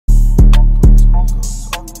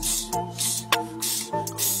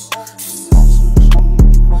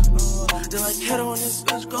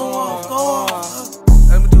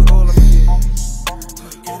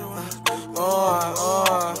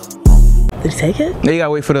take it? Yeah, you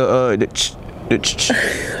gotta wait for the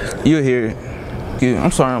you'll hear it. Yeah,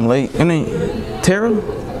 I'm sorry I'm late. Your name Tara?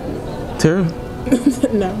 Tara?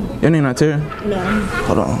 No. Your name not Tara? No.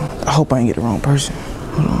 Hold on. I hope I ain't get the wrong person.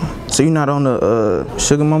 Hold on. So you're not on the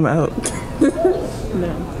Sugar Mama app?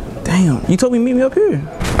 No. Damn. You told me to meet me up here.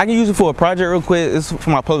 I can use it for a project real quick. It's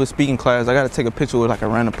for my public speaking class. I gotta take a picture with like a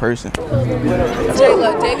random person. Jay,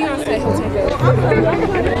 look, Davey on set, he'll take it.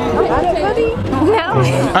 No.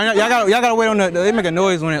 Y'all gotta wait on they make a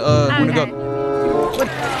noise when it go.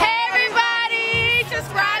 Hey everybody,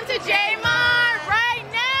 subscribe to Jmontt right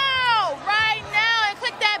now, and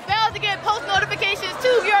click that bell to get post notifications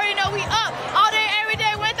too. You already know we up all day, every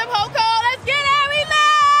day with the whole code. Let's get it, we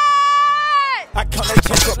lit! I come and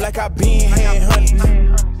check up like I been here, honey.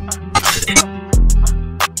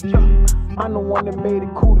 I'm the one that made it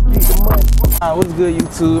cool to get the money. What's good,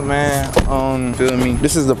 YouTube, man? Feel me?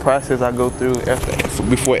 This is the process I go through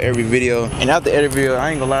before every video. And after every video, I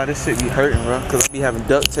ain't gonna lie, this shit be hurting, bro. Cause I be having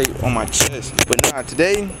duct tape on my chest. But nah,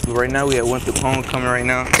 today, right now, we at Winter Homecoming right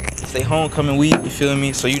now. Stay homecoming week, you feel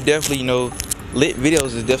me? So you definitely, you know, lit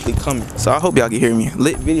videos is definitely coming. So I hope y'all can hear me.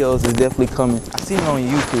 Lit videos is definitely coming. I seen it on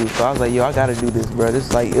YouTube, so I was like, yo, I gotta do this, bro.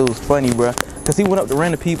 This like, it was funny, bro. Cause he went up to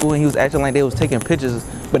random people and he was acting like they was taking pictures,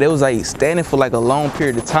 but it was like standing for like a long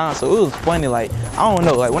period of time. So it was funny. Like, I don't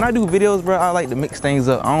know, like when I do videos, bro, I like to mix things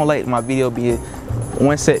up. I don't like my video be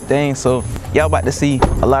one set thing. So y'all about to see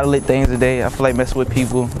a lot of lit things today. I feel like messing with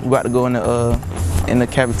people. We about to go in the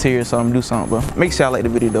cafeteria or something, do something, bro. Make sure y'all like the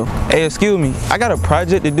video though. Hey, excuse me, I got a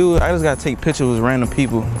project to do. I just gotta take pictures with random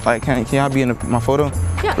people. Like, can y'all be in my photo?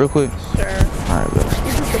 Yeah. Real quick? Sure. All right, bro.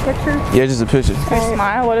 Is this a picture? Yeah, just a picture. Can you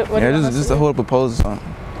smile? What yeah, just to hold up a pose or something.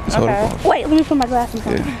 Okay. Wait, let me put my glasses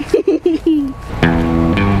on. Yeah.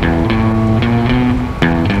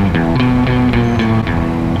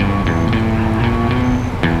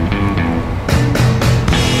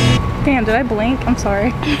 Damn, did I blink? I'm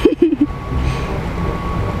sorry.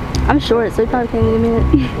 I'm short, so you probably can't need a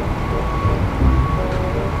minute.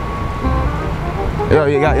 Yo,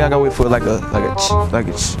 y'all gotta wait for like a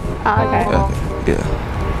Oh, okay. Yeah.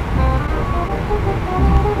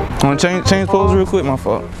 Wanna change pose real quick? My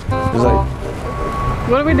fault. It's like,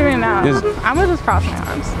 what are we doing now? I'm gonna just cross my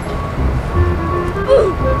arms.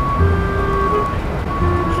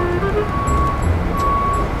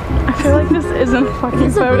 I feel like this isn't a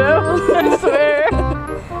fucking photo. I swear.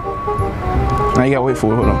 now you gotta wait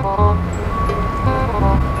for it. Hold on.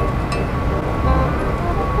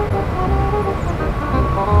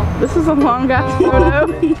 This is a long ass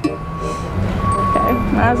photo. Okay,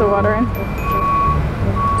 my eyes are watering.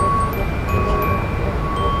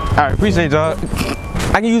 Alright, appreciate y'all.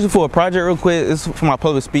 I can use it for a project real quick. It's for my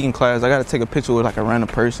public speaking class. I gotta take a picture with like a random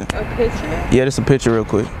person. A picture? Yeah, just a picture real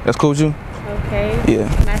quick. That's cool with you? Okay. Yeah.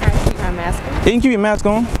 Can I have to keep my mask on? You can keep your mask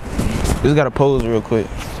on. Just gotta pose real quick.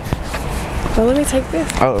 Well, let me take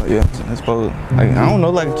this. Oh yeah, let's pose. Like, I don't know,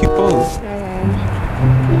 like a cute pose.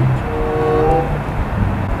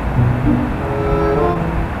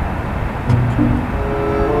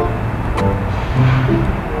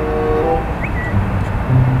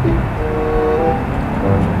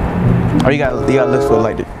 Oh, you gotta look for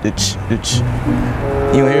like the ch.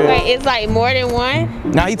 You don't hear it? Wait, it's like more than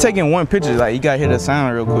one? Nah, you taking one picture, like you gotta hear the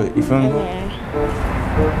sound real quick, you feel me? Okay.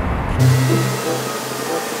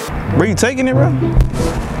 Bro, you taking it, bro?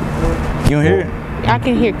 You don't hear it? I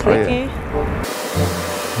can hear clicking. Oh,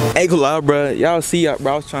 yeah. Ain't gonna lie, bro. Y'all see,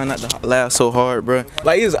 bro, I was trying not to laugh so hard, bro.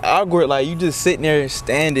 Like, it's awkward, like you just sitting there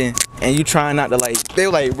standing and you trying not to like, they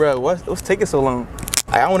were like, bro, what's taking so long?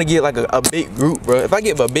 I want to get like a big group, bro. If I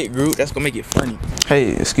get a big group, that's gonna make it funny.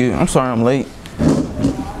 Hey, excuse me, I'm sorry I'm late.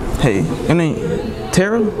 Hey, your name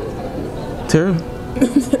Tara? Tara?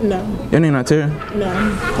 No. Your name not Tara? No.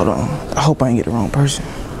 Hold on. I hope I ain't get the wrong person.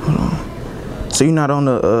 Hold on. So you're not on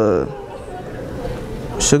the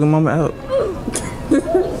Sugar Mama app?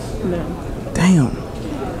 No. Damn.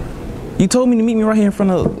 You told me to meet me right here in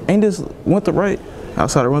front of, ain't this Winter right?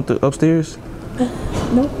 Outside of Winter upstairs?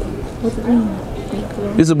 Nope. What's it mean?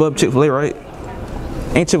 This is above Chick-fil-A, right?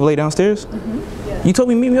 Ain't Chick-fil-A downstairs? Mm-hmm. You told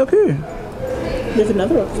me to meet me up here. There's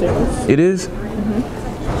another upstairs. It is? Mm-hmm.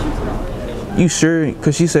 You sure?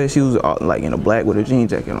 Because she said she was like in a black with a jean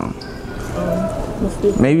jacket on.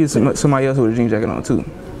 Maybe it's somebody else with a jean jacket on too.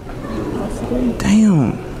 Possibly.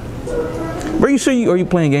 Damn. Bro, you sure are you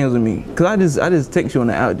playing games with me? Cause I just text you on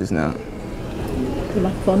the out just now.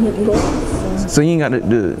 My phone didn't go. So you ain't got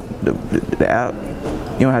the app?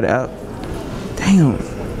 You don't have the app? Damn.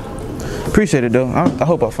 Appreciate it though. I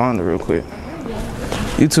hope I found it real quick.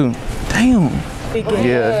 You too. Damn.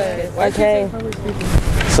 Yeah. Okay.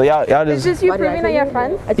 So y'all It's just just you proving that you're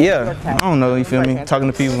friends? yeah. I don't know. You feel me?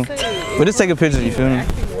 Talking to people, but just take a picture. You feel me?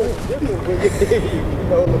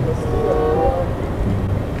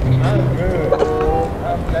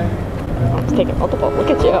 I'm taking multiple. Look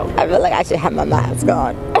at you. I feel like I should have my mask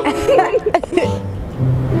on.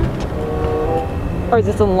 Or is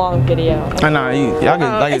this a long video? Nah, y'all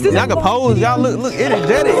can pose. Y'all look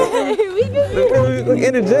energetic. look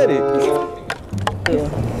energetic.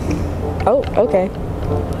 Oh, okay.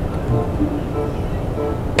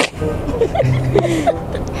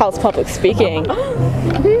 How's public speaking?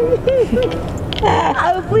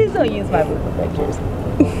 Oh, please don't use my movie pictures.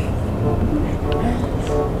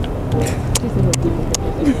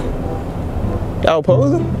 Y'all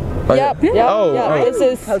posing? Yep. Oh. This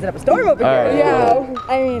is Posing up a storm over here. Right. yeah.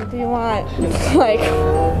 I mean, do you want like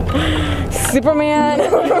Superman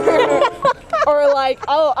or like,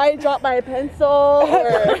 oh, I dropped my pencil,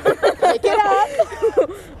 or pick it up,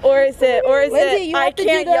 or is it Lindsay, I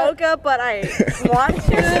can't yoga but I want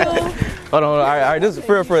to? Hold on. All right. This is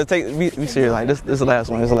for be serious. Like this is the last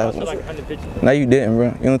one. This is the last one. No, you didn't,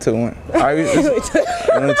 bro. You only took one. All right. You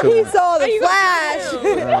only took He one. saw the flash.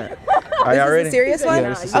 All right, y'all ready? This is a serious one? Yeah,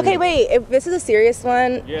 this is serious. Okay, wait. If this is a serious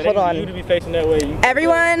one, hold on. You to be facing that way.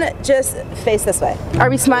 Everyone, just face this way. Are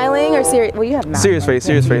we smiling or serious? Well, you have mouth. Serious face.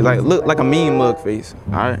 Like look like a mean mug face.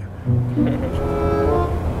 All right.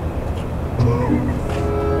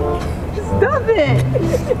 Stop it!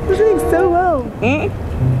 This thing's so low.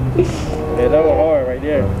 Yeah, that was hard right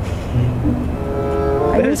there.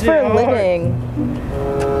 I use for a living.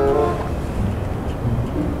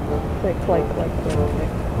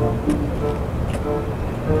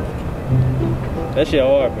 That shit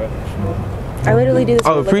hard, bro. I literally do this for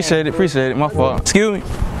a Oh, living. appreciate it. My fault. Excuse me.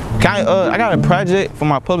 Can I got a project for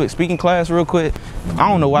my public speaking class real quick. I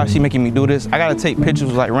don't know why she making me do this. I gotta take pictures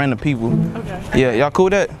with like random people. Okay. Yeah, y'all cool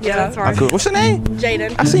with that? Yeah, that's fine. Cool. What's your name?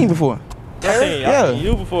 Jaden. I seen you before. I seen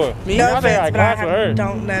you before. No offense, but I don't.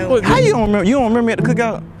 don't know. How you don't remember? You don't remember me at the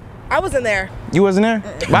cookout? I wasn't there. You wasn't there?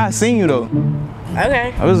 But I seen you though.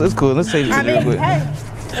 Okay. It's cool. Let's take this real quick. Hey,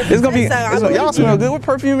 It's gonna be. Y'all smell good. What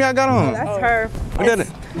perfume y'all got on? that's her. What that is?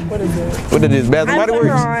 What is it? What that is? Bath and Body put her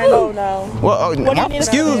Works. on. Oh no. Well,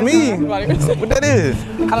 excuse me. What that is?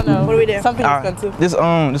 I don't know. What do we do? Something All right, expensive.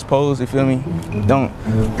 just pose. You feel me? Don't.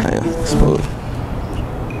 Just pose.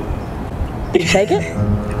 Did you take it?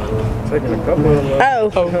 Taking a couple of them.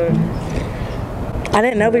 Oh. I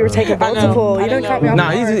didn't know we were taking multiple. You don't cut me off.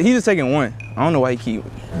 Nah, he's just taking one. I don't know why he keep.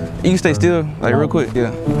 You can stay still, like real quick.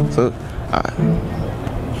 Yeah. So, alright.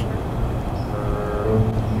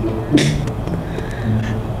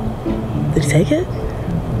 Did you take it?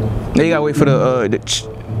 Now you gotta wait for the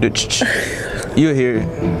you'll hear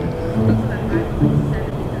it.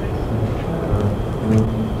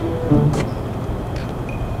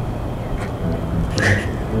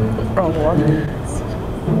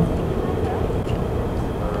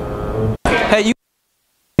 Hey, you,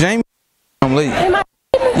 Jamie? I'm late.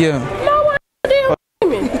 Yeah. No one damn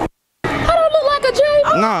Jamie. I don't look like a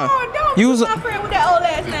Jamie. Nah. Oh, You was my friend with that old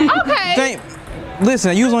ass name. Okay. Jamie,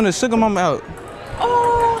 listen, you was on the Sugar Mama out.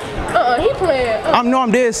 Oh, he playing.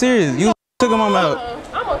 I'm dead serious. You Sugar Mama out.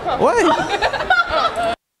 I'm gonna come. What?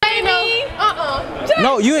 Jamie.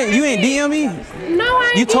 No, you ain't DM me. No, I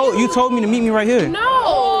ain't. You told me to meet me right here.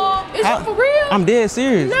 No. Is you for real? I'm dead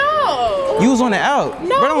serious. No. You was on the out.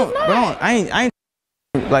 No, bro, I was not. I ain't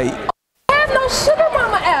like. I have no Sugar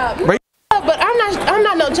Mama app. Bro, But I'm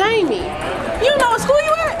not no Jamie. You know what school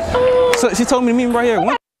you at? so she told me to meet me right here.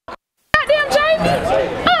 When, Goddamn Jamie.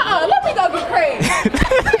 Let me go get crazy.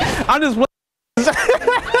 I'm just.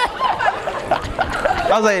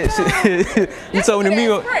 I was like, you told me to meet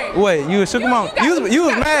her. What? You a Sugar Mama? You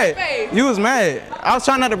was mad. You was mad. I was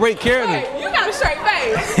trying not to break character. You got a straight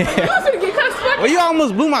face. You was gonna get kind of sweaty. Well, you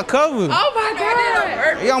almost blew my cover. Oh my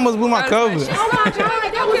God. You almost blew my cover. Oh my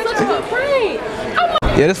God. That was such a good prank.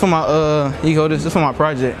 Yeah, this for my you go. This for my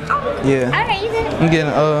project. Yeah. I'm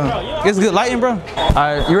getting it's good lighting, bro. All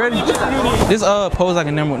right, you ready? This pose like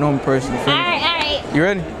a normal person. All right. You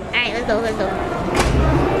ready? All right, let's go.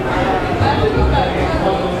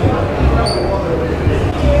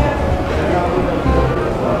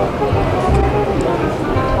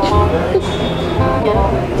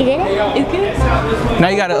 You get it? It's good. Now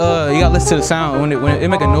you gotta listen to the sound when it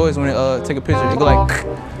make a noise when it take a picture. It go like.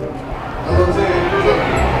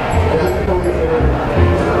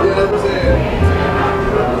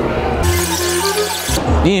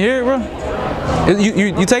 You didn't hear it, bro?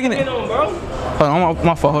 You taking it? Hold on,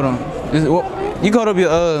 my fault. Hold on. You called up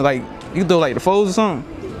your like you throw like the foes or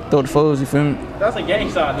something. Throw the foes. You feel me? That's a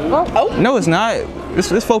gang shot, dude. No, it's not.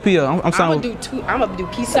 It's 4 p.m. I'm I'm sorry. gonna do 2. I'm gonna do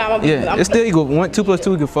peace time. Yeah, it's still equal. 1, 2 plus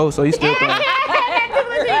 2 equals 4. So you still.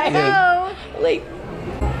 Yeah. Like,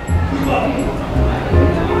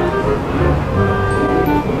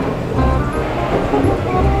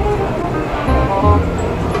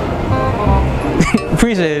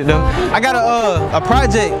 Appreciate it though. I got a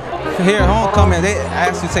project here at homecoming. They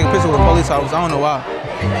asked you to take a picture with a police officer. I don't know why.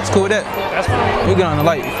 It's cool with that. That's fine. We get on the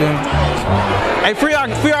light. You feel me? Hey, free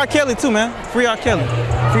R. Kelly too, man. Free R. Kelly.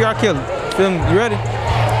 Free R. Kelly. Feel me? You ready?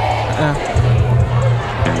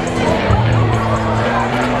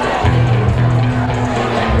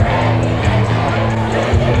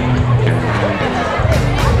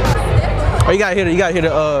 Oh, you gotta hear the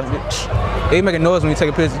they make a noise when you take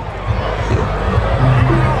a picture.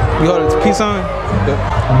 You hold it to peace sign? Yep.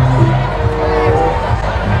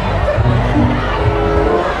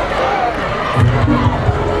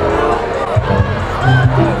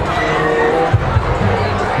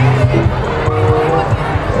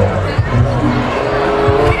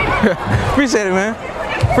 Appreciate it, man.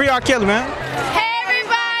 Free R. Kelly, man. Hey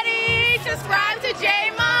everybody, subscribe to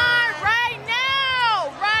Jmontt right now,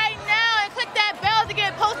 and click that bell to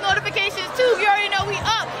get post notifications too. You already know we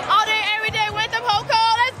up all day, every day with the whole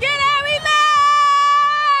code. Let's get it, we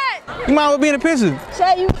lit! You might as well be in the picture.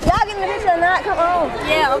 Shay, y'all getting the picture or not? Come on.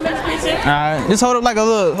 Yeah, I'm in the picture. Alright, just hold up like a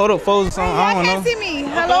little, hold up, fold or something. I don't know. See me.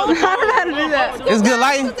 Hello? I don't know how to do that. It's good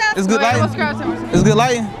lighting. It's good lighting. It's good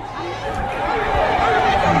lighting.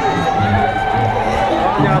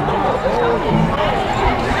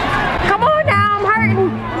 Come on now, I'm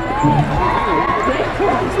hurting.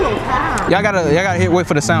 Y'all gotta wait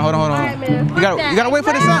for the sound. Hold on. Alright, man. You gotta wait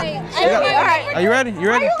for the sound. Are you ready? You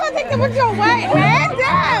ready? You gonna take the picture away, man?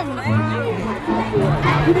 Damn.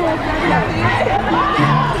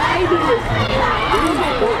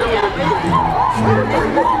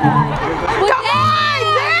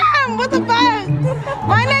 Damn! What the fuck?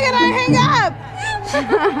 My nigga done hang up.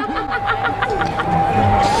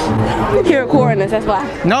 You're recording this, that's why.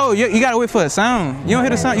 No, you gotta wait for the sound. You don't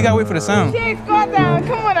hear the sound, you gotta wait for the sound. Jake, squat down.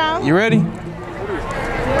 Come on now. You ready?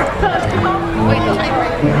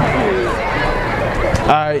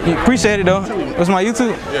 Alright, appreciate it though. What's my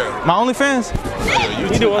YouTube? Yeah. My OnlyFans?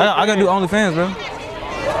 Yeah, I gotta do OnlyFans, bro.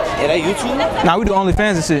 Yeah, that YouTube? Nah, we do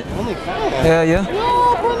OnlyFans and shit. Yeah, yeah.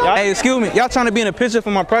 Hey, excuse me. Y'all trying to be in a picture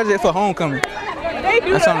for my project for homecoming?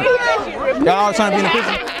 Y'all all trying to be in a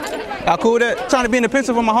picture? Y'all cool with that? Trying to be in the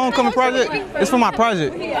picture for my homecoming project? It's for my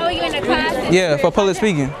project. Oh, you in a class? Yeah, for public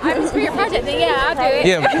speaking. For your project, then yeah, I'll do it.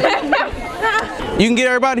 Yeah. You can get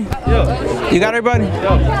everybody? Yeah. You got everybody?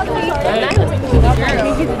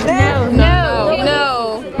 No.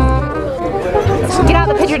 Get out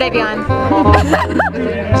the picture, Davion.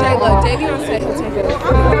 Jay, look, Davion said he'll take it.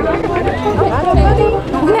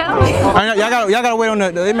 No. Y'all gotta wait on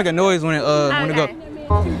the. They make a noise when it go.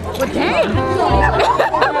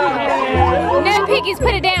 No, piggies,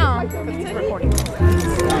 put it down.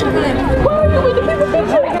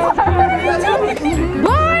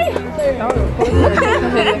 Why?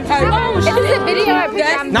 Is this a video or a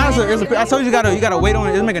picture? Nah, it's a, I told you you gotta wait on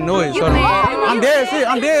it. It's make a noise. So I'm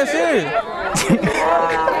dead serious.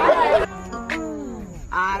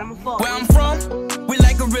 Where I'm from, we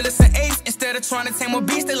like gorillas and apes. Instead of trying to tame a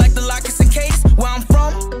beast, they like to lock us in case. Where I'm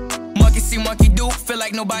from, monkey see, monkey do. Feel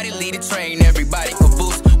like nobody lead a train, everybody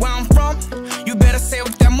caboose. Where I'm from, you better save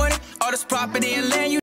up that money. All this property and land you